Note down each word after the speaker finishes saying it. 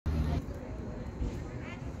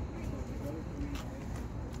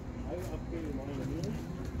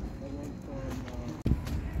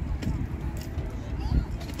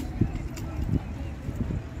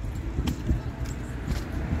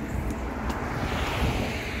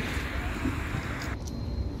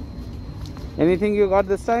Anything you got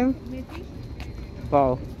this time?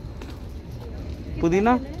 Wow.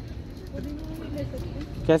 पुदीना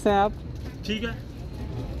कैसे हैं आप? ठीक है.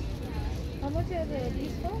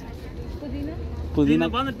 पुदीना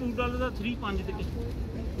 $2 3 5 तक.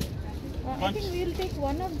 I think we'll take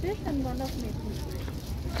one of this and one of methi.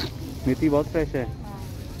 मेथी बहुत फ्रेश है.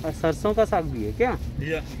 और सरसों का साग भी है क्या?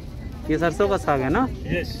 ये सरसों का साग है ना?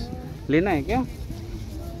 यस. लेना है क्या?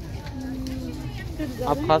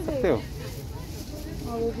 आप खा सकते हो.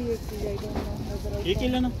 वो भी एक ही जाएगा. एक ही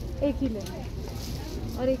लेना. एक ही लेना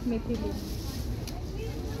और एक मेथी लेना.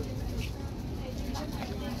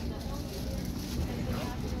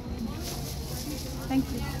 Thank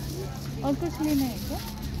you. और कुछ लेना है क्या?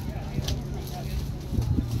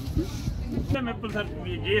 मेपल सिरप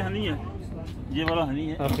ये हनी है. ये वाला हनी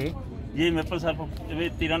है. ओके. ये मेपल सिरप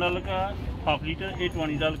 $13 का हाफ लीटर. ये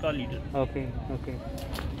 $20 का litre. Okay okay.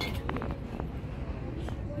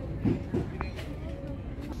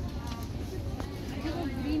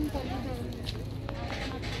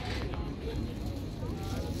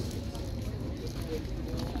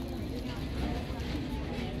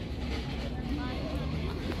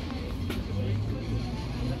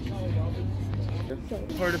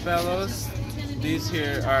 Portobellos. These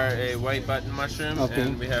here are a white button mushroom, Okay.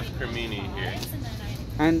 and we have cremini here.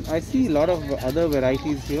 And I see a lot of other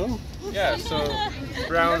varieties here. Yeah, so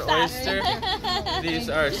brown oyster. These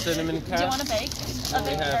are cinnamon Do you want a caps. bake? And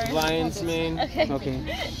we have lion's mane, Okay.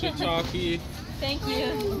 shiitake. Thank you.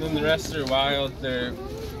 And then the rest are wild. They're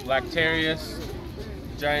lactarius,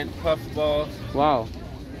 giant puffball. Wow.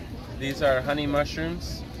 These are honey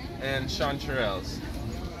mushrooms and chanterelles.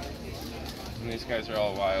 And these guys are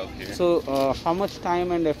all wild here. So how much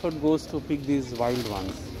time and effort goes to pick these wild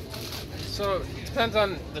ones? So it depends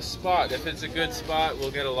on the spot. If it's a good spot,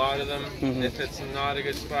 we'll get a lot of them. Mhm. If it's not a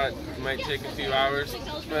good spot, it might take a few hours.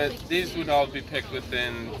 But these would all be picked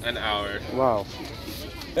within an hour. Wow.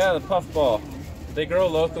 Yeah, the puffball. They grow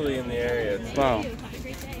locally in the area. Wow.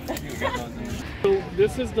 So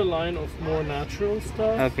this is the line of more natural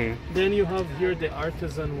stuff. Okay. Then you have here the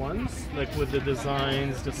artisan ones, like with the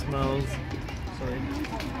designs, the smells. Sorry.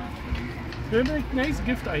 They're like nice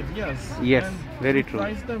gift ideas. Yes, And very we true.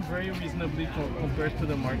 price them very reasonably compared to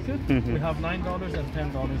the market. Mhm. We have $9 and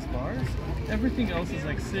 $10 bars. Everything else is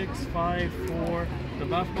like 6, 5, 4. The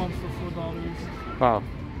bath bombs for $4. Wow.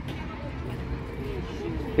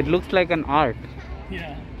 It looks like an art.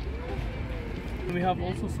 Yeah. And we have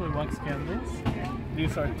also soy wax candles.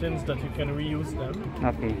 These are tins that you can reuse them.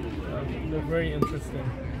 Okay. They're very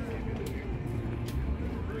interesting.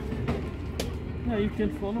 Yeah, you can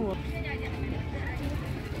follow up.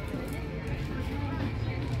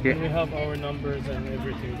 Yeah. And we have our numbers and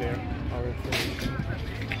everything there, our information.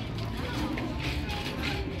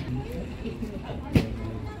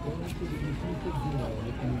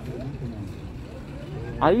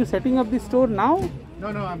 Are you setting up the store now? No,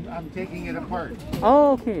 I'm taking it apart.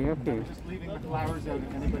 Oh, okay, okay. Just leaving the flowers out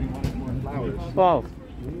if anybody wanted more flowers. Wow.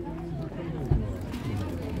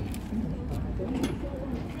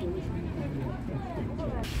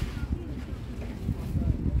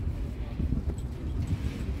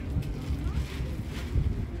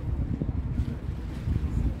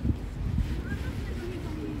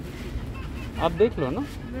 आप देख लो ना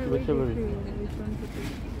whichever is.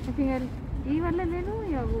 I think ये वाला ले लो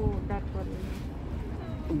या वो dark वाला.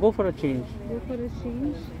 Go for a change Go for a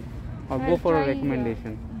change. or I'll go for a try,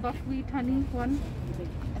 recommendation. Buckwheat honey one.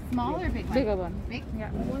 A small or big one? Bigger one. Big?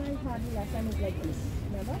 Yeah. The one I had last time is like this,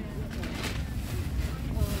 remember?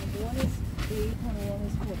 The one is 8 and the one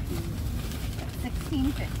is 14.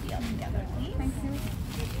 $16.50 altogether, please. Thank you.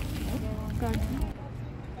 God.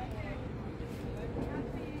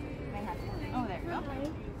 Oh, there we go.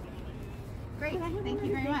 Great. Thank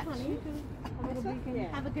you very much.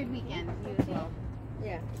 Have a good weekend. You as well.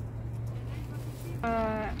 Yeah.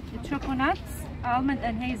 Choconuts, almond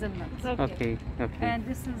and hazelnuts. Okay, okay. And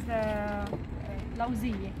this is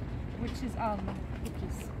lauziye, which is almond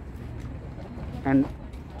cookies. And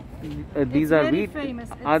these It's are very wheat. famous.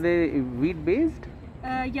 Are they wheat based?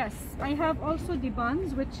 Yes, I have also the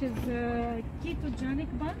buns, which is ketogenic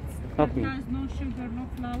buns. Okay. It has no sugar, no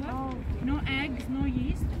flour, no eggs, no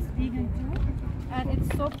yeast. It's vegan too, and it's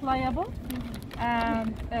so pliable.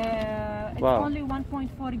 And it's Wow. only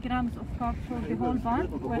 1.4 grams of carb for the whole bun,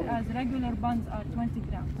 whereas regular buns are 20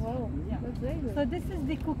 grams. Wow. Yeah. That's very good. So this is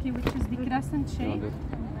the cookie, which is the crescent shape.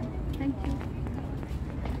 Thank you.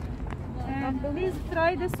 And please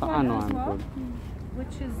try this No, one as I'm well, good.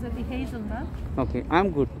 which is the hazelnut. Okay, I'm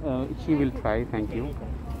good. She will try. Thank you.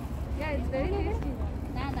 Yeah, it's very tasty.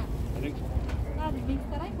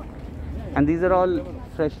 And these are all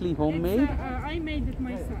freshly homemade. I made it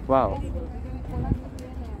myself. Wow.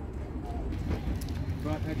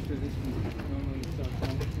 Brought extra this week. Normally it's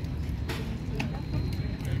done.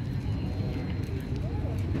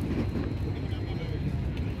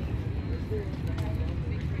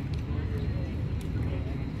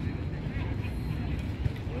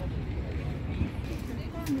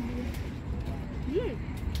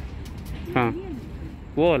 हाँ,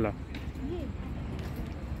 वो वाला,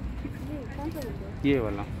 ये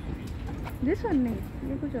वाला, this one नहीं,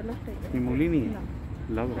 ये कुछ अलग type ये मूली नहीं है,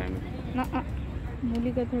 लग रहा है मुझे। ना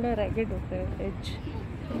मूली का थोड़ा रैगेड होता है एज,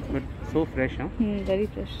 बट सो फ्रेश, हाँ, very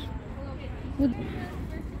fresh,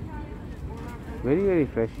 very very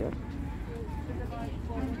fresh यार।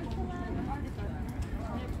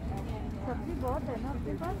 सब्जी बहुत है ना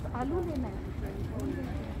आपके पास, आलू लेना है।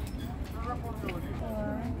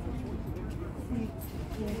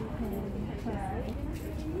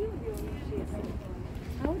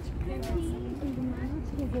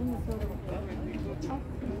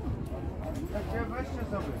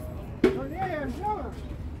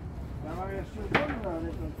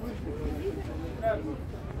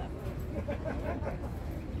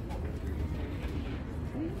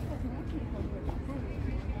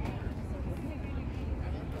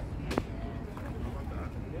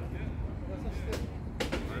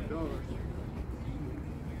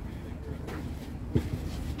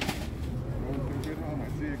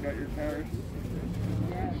 Got your carrots?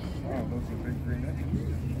 Yes. Wow, those are big green onions.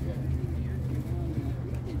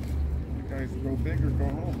 You guys go big or go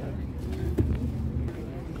home, man.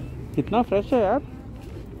 कितना फ्रेश है यार,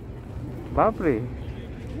 बाप रे।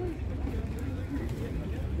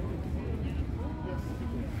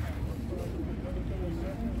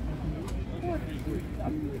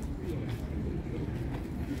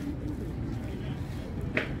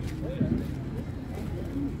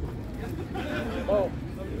 Oh,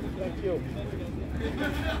 thank you.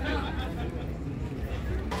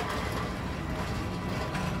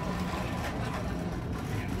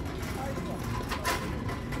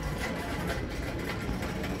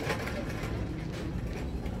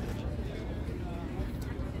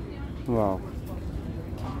 वाह,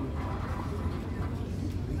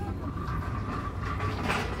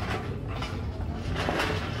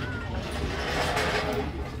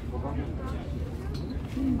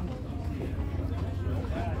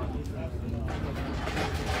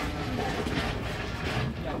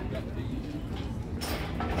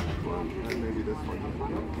 Maybe this one.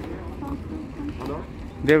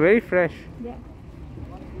 they're very fresh. Yeah.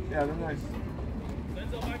 Yeah, they're nice.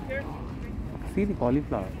 See the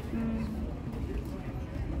cauliflower.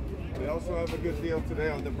 They also have a good deal today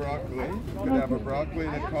on the broccoli. You could have a broccoli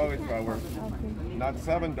and a cauliflower. Not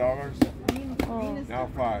 $7, Oh. now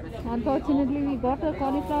 $5. Unfortunately, we got a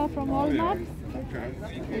cauliflower from Walmart. Okay.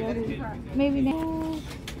 Maybe next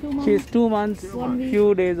 2 months. She's 2 months, 1 week.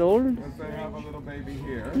 few days old. Because they have a little baby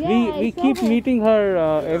here. Yeah, we I saw keep that. meeting her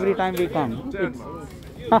every time we come. 10 months.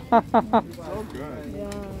 So good.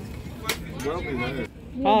 Yeah. Will be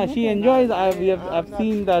there. She enjoys. I've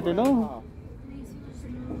seen that, you know.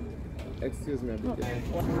 Excuse me.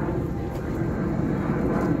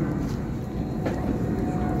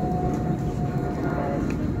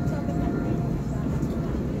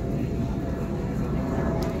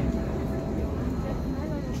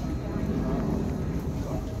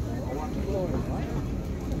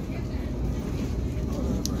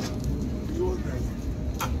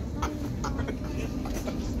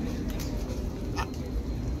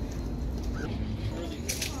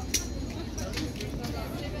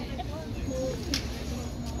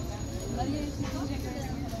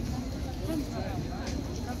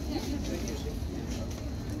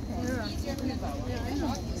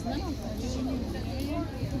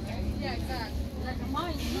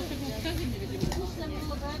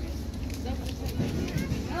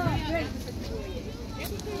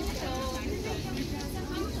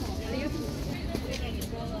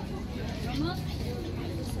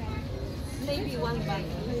 Maybe one bite.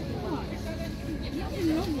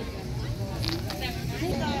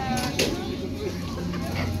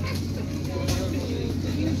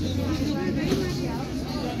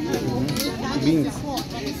 Beans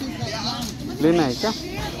लेना है क्या?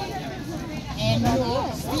 And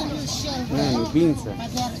नहीं beans है।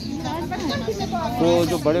 तो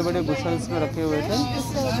जो बड़े बड़े बुशल्स में रखे हुए थे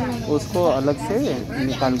उसको अलग से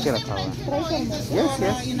निकाल के रखा हुआ है। Yes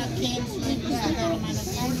yes.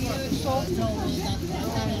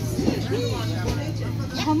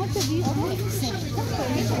 How much are these?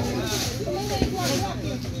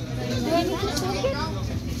 Do I need to soak it?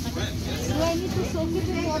 Do I need to soak it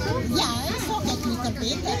in water? Yeah, soak it a little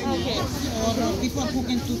bit. Okay. Or before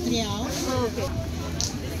cooking 2-3 hours. Okay.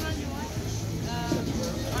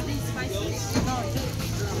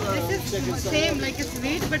 This is same like a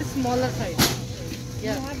sweet but smaller size.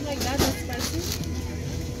 Yeah. You have like that, that's spicy?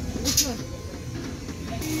 Which one?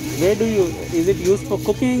 Where do you, is it used for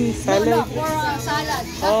cooking, salad? No, for salad.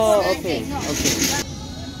 Oh, okay, okay.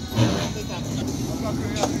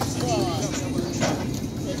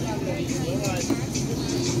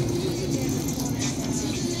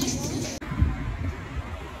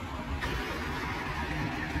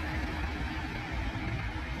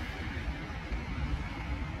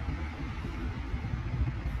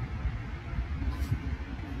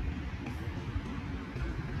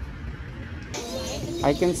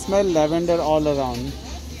 I can smell lavender all around.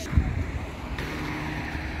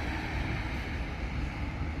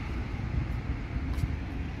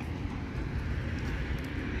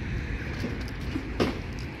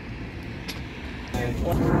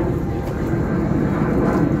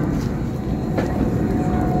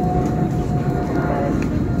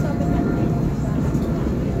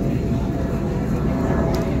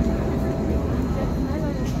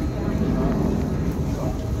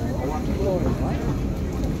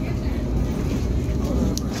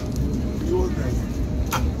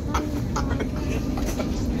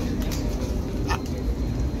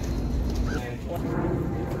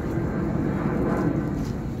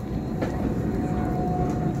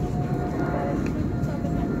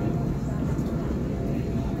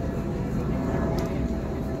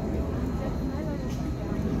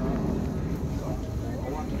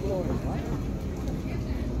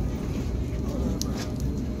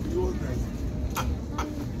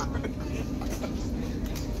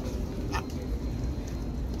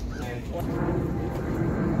 What?